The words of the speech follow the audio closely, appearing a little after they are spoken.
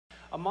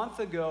a month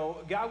ago,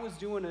 God was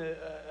doing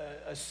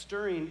a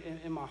stirring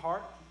in my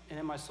heart and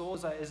in my soul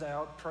as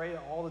I pray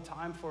all the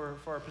time for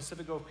our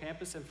Pacific Grove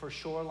campus and for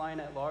Shoreline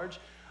at large.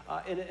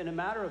 In a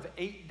matter of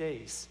 8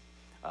 days,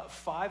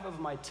 5 of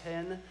my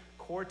 10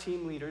 core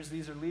team leaders,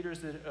 these are leaders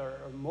that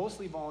are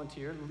mostly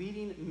volunteer,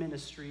 leading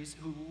ministries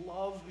who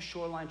love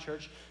Shoreline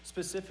Church,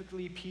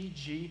 specifically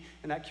PG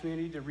and that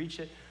community to reach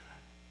it,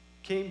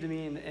 came to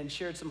me and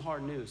shared some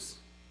hard news.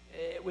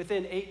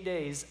 Within 8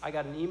 days, I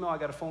got an email, I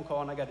got a phone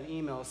call, and I got an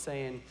email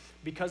saying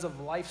because of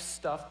life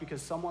stuff,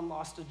 because someone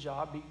lost a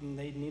job, and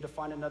they need to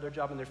find another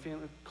job, and they're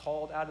feeling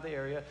called out of the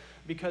area,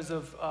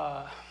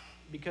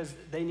 because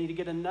they need to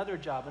get another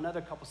job.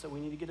 Another couple said, we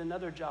need to get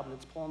another job, and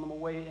it's pulling them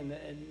away and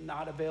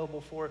not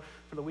available for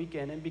the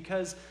weekend. And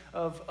because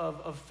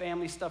of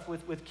family stuff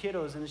with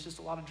kiddos, and it's just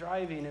a lot of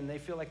driving, and they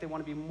feel like they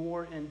want to be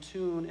more in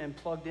tune and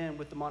plugged in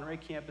with the Monterey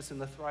campus and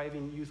the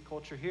thriving youth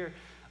culture here,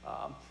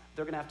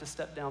 they're going to have to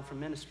step down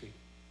from ministry.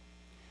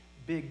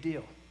 Big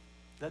deal.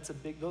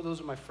 Those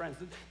are my friends.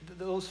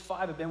 Those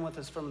 5 have been with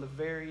us from the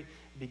very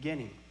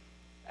beginning.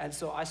 And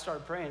so I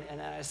started praying,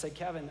 and I said,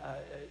 Kevin,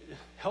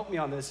 help me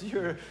on this.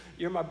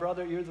 You're my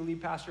brother. You're the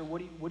lead pastor. What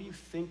do you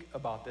think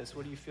about this?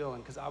 What are you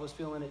feeling? Because I was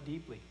feeling it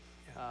deeply.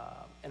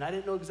 And I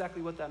didn't know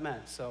exactly what that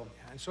meant. So,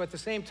 and so at the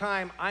same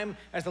time, I'm,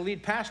 as the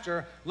lead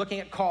pastor, looking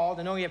at Called,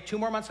 and knowing we have 2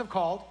 more months of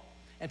Called,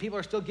 and people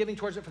are still giving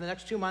towards it for the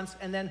next 2 months,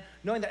 and then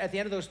knowing that at the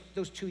end of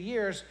those 2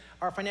 years,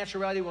 our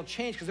financial reality will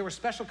change because there were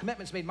special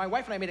commitments made. My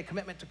wife and I made a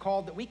commitment to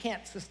Called that we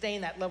can't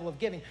sustain that level of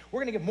giving.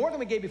 We're going to give more than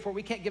we gave before.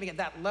 We can't giving at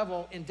that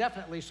level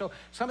indefinitely, so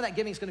some of that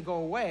giving is going to go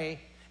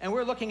away, and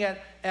we're looking at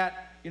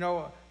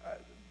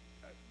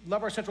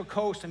Love Our Central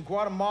Coast and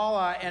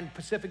Guatemala and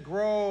Pacific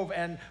Grove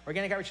and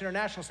Organic Outreach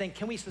International saying,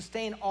 can we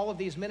sustain all of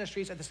these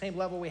ministries at the same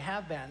level we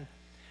have been?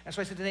 And so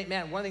I said to Nate,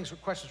 man, one of the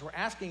questions we're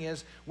asking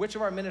is, which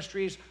of our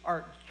ministries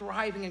are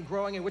thriving and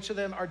growing, and which of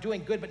them are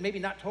doing good, but maybe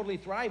not totally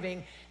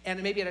thriving,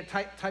 and maybe at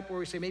a type where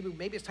we say, maybe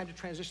it's time to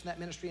transition that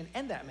ministry and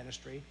end that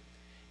ministry.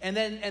 And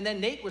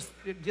then Nate was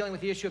dealing with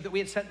the issue of that we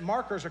had set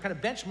markers or kind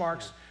of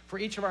benchmarks for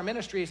each of our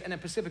ministries. And in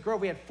Pacific Grove,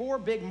 we had 4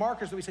 big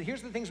markers that we said,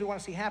 here's the things we want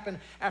to see happen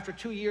after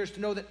 2 years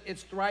to know that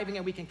it's thriving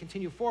and we can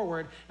continue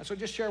forward. And so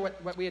just share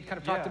what we had kind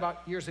of talked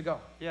about years ago.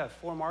 Yeah,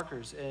 4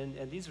 markers.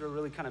 And these are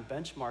really kind of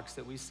benchmarks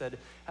that we said,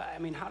 I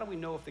mean, how do we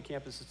know if the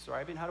campus is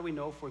thriving? How do we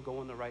know if we're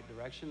going the right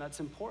direction? That's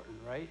important,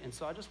 right? And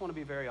so I just want to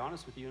be very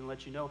honest with you and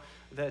let you know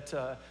that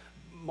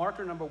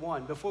marker number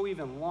 1, before we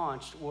even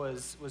launched,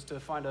 was to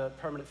find a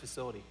permanent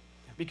facility.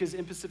 Because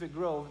in Pacific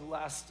Grove, the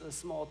last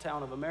small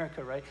town of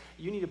America, right,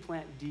 you need to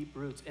plant deep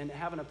roots. And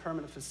having a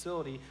permanent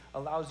facility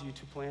allows you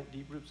to plant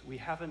deep roots. We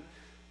haven't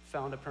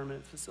found a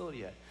permanent facility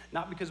yet.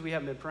 Not because we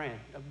haven't been praying.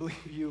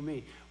 Believe you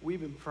me, we've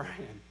been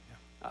praying.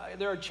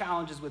 There are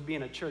challenges with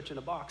being a church in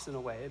a box in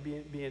a way,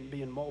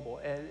 being mobile.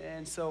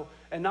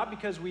 And not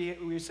because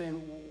we're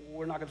saying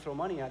we're not going to throw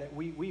money at it.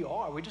 We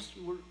are.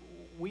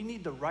 We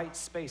need the right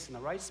space, and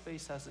the right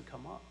space hasn't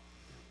come up.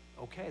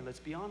 Okay, let's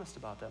be honest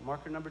about that.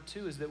 Marker number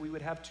 2 is that we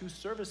would have 2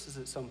 services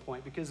at some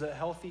point, because a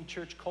healthy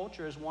church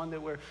culture is one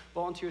that where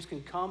volunteers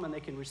can come and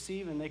they can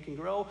receive and they can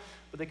grow,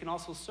 but they can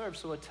also serve.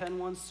 So attend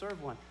one,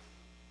 serve one.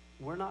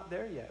 We're not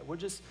there yet. We're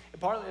just,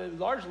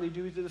 largely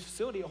due to the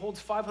facility, it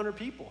holds 500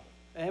 people.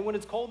 And when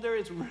it's cold there,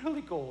 it's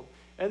really cold.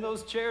 And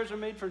those chairs are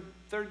made for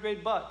 3rd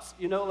grade butts.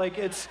 You know, like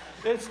it's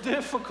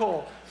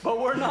difficult,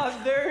 but we're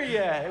not there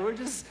yet.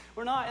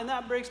 We're not, and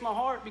that breaks my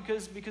heart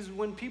because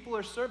when people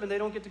are serving, they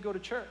don't get to go to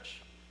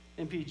church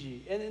in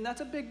PG, and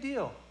that's a big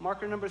deal.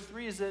 Marker number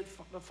 3 is that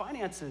the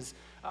finances.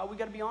 We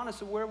got to be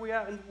honest with where we're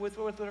at with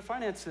our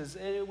finances.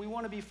 And we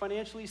want to be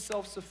financially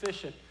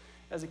self-sufficient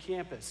as a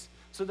campus,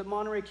 so that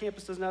Monterey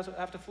campus doesn't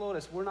have to float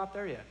us. We're not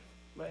there yet.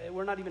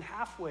 We're not even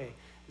halfway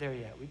there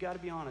yet. We got to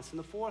be honest. And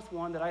the 4th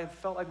one that I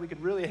felt like we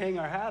could really hang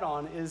our hat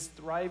on is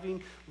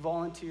thriving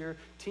volunteer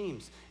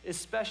teams,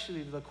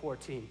 especially the core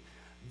team.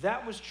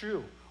 That was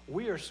true.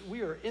 We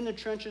are in the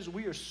trenches.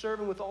 We are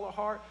serving with all our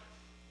heart.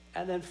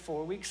 And then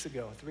 4 weeks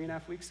ago,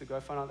 3.5 weeks ago, I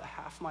found out that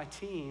half my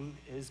team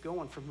is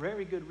going for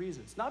very good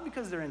reasons. Not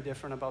because they're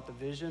indifferent about the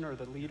vision or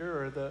the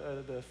leader or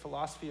the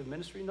philosophy of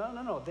ministry.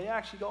 No. They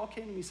actually all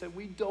came to me and said,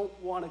 we don't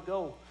want to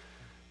go,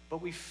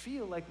 but we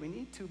feel like we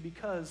need to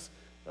because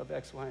of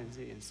X, Y, and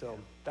Z. And so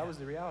that was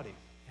the reality.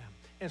 Yeah.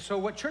 And so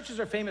what churches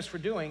are famous for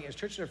doing is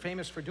churches are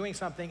famous for doing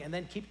something and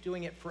then keep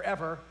doing it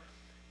forever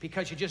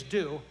because you just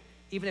do,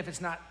 even if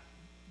it's not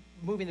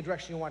moving the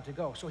direction you want to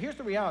go. So here's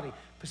the reality.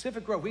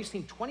 Pacific Grove, we've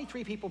seen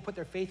 23 people put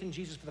their faith in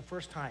Jesus for the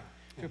first time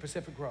through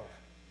Pacific Grove,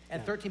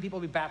 and 13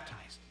 people will be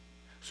baptized.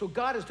 So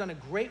God has done a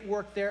great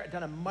work there,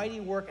 done a mighty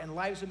work, and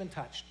lives have been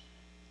touched.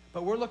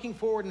 But we're looking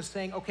forward and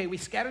saying, okay, we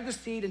scattered the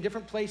seed in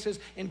different places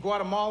in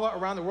Guatemala,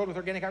 around the world with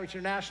Organic Outreach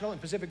International, in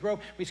Pacific Grove.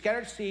 We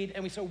scattered seed,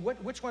 and we said,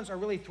 which ones are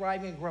really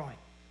thriving and growing?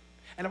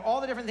 And of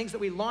all the different things that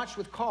we launched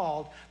with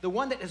Called, the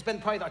one that has been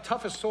probably the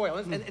toughest soil,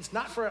 and it's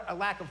not for a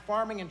lack of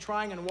farming and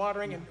trying and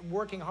watering and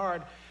working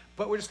hard,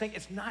 but we're just saying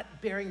it's not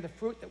bearing the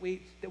fruit that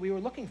we were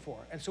looking for.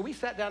 And so we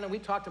sat down and we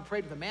talked and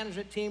prayed with the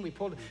management team. We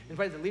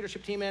invited the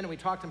leadership team in, and we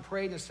talked and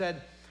prayed and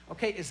said,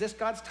 okay, is this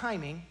God's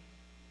timing?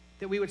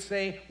 that we would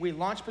say, we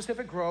launched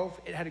Pacific Grove,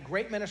 it had a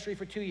great ministry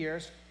for 2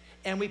 years,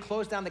 and we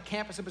closed down the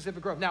campus in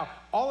Pacific Grove. Now,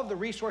 all of the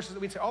resources that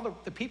we'd say, all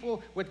the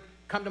people would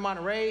come to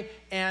Monterey,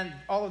 and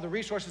all of the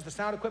resources, the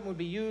sound equipment would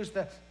be used,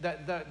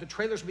 the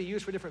trailers would be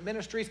used for different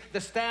ministries,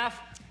 the staff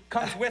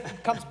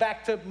comes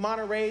back to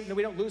Monterey, and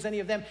we don't lose any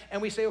of them,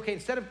 and we say, okay,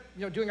 instead of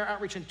doing our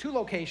outreach in 2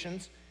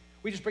 locations,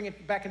 we just bring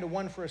it back into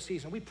 1 for a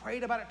season. We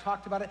prayed about it,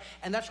 talked about it,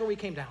 and that's where we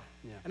came down.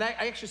 Yeah. And I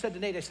actually said to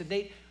Nate, I said,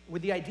 Nate,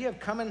 with the idea of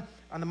coming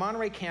on the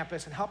Monterey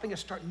campus and helping us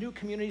start new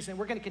communities, and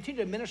we're going to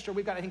continue to minister.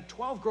 We've got, I think,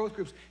 12 growth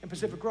groups in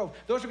Pacific Grove.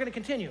 Those are going to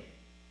continue.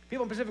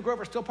 People in Pacific Grove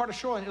are still part of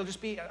Shoreline. It'll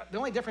just be, the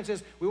only difference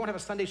is we won't have a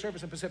Sunday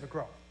service in Pacific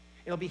Grove.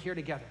 It'll be here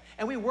together.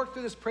 And we worked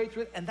through this, prayed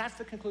through it, and that's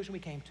the conclusion we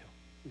came to.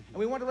 And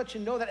we want to let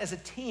you know that as a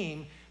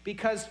team,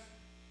 because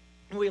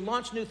when we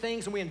launch new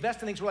things and we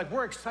invest in things, we're like,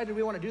 we're excited,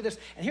 we want to do this.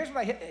 And here's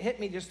what hit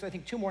me just, I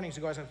think, 2 mornings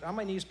ago. I was on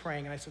my knees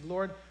praying, and I said,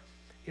 Lord,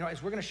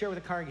 as we're going to share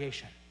with the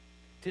congregation,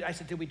 I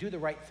said, did we do the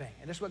right thing?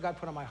 And this is what God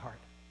put on my heart.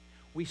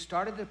 We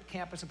started the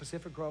campus in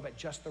Pacific Grove at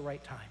just the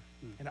right time,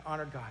 and it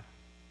honored God.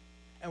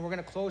 And we're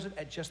going to close it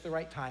at just the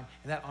right time,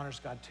 and that honors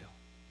God too.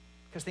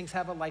 Because things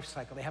have a life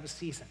cycle, they have a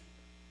season.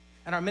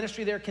 And our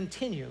ministry there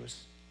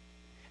continues.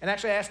 And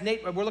actually, I asked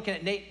Nate, we're looking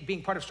at Nate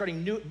being part of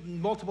starting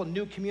multiple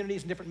new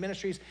communities and different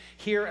ministries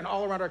here and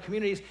all around our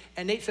communities.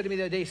 And Nate said to me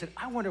the other day, he said,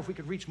 I wonder if we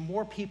could reach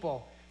more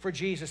people for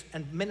Jesus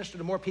and minister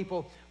to more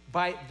people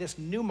by this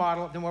new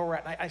model than where we're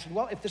at. And I said,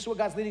 well, if this is what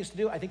God's leading us to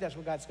do, I think that's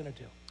what God's going to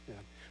do. Yeah.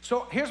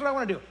 So here's what I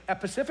want to do.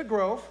 At Pacific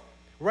Grove,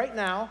 right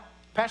now,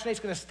 Pastor Nate's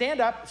going to stand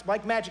up. It's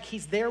like magic.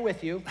 He's there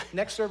with you.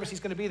 Next service,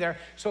 he's going to be there.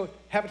 So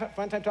have a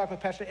fun time talking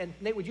with Pastor Nate. And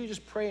Nate, would you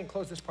just pray and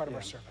close this part of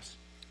our service?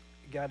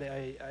 God,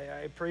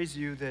 I praise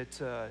you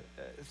that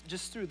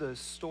just through the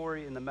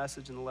story and the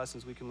message and the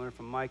lessons we can learn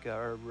from Micah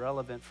are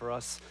relevant for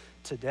us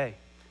today.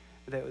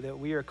 That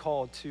we are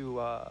called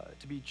to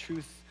be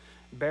truth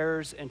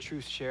bearers and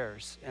truth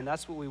sharers. And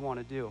that's what we want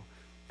to do.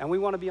 And we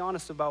want to be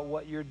honest about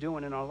what you're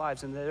doing in our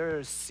lives. And there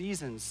are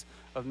seasons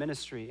of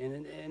ministry.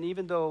 And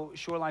even though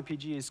Shoreline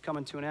PG is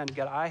coming to an end,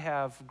 God, I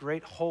have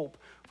great hope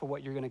for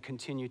what you're going to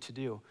continue to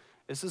do.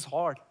 This is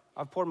hard.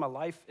 I've poured my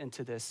life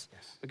into this.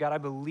 Yes. But God, I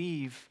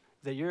believe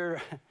that you're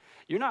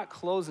not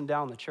closing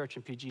down the church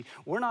in PG.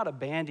 We're not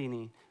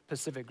abandoning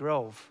Pacific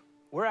Grove.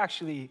 We're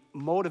actually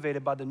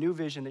motivated by the new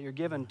vision that you're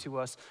giving to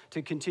us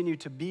to continue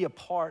to be a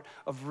part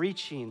of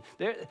reaching.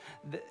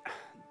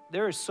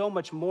 There is so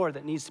much more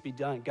that needs to be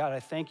done. God, I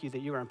thank you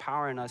that you are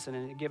empowering us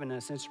and giving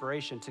us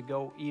inspiration to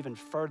go even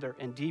further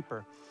and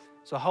deeper.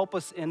 So help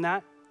us in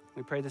that.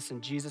 We pray this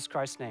in Jesus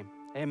Christ's name.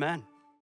 Amen.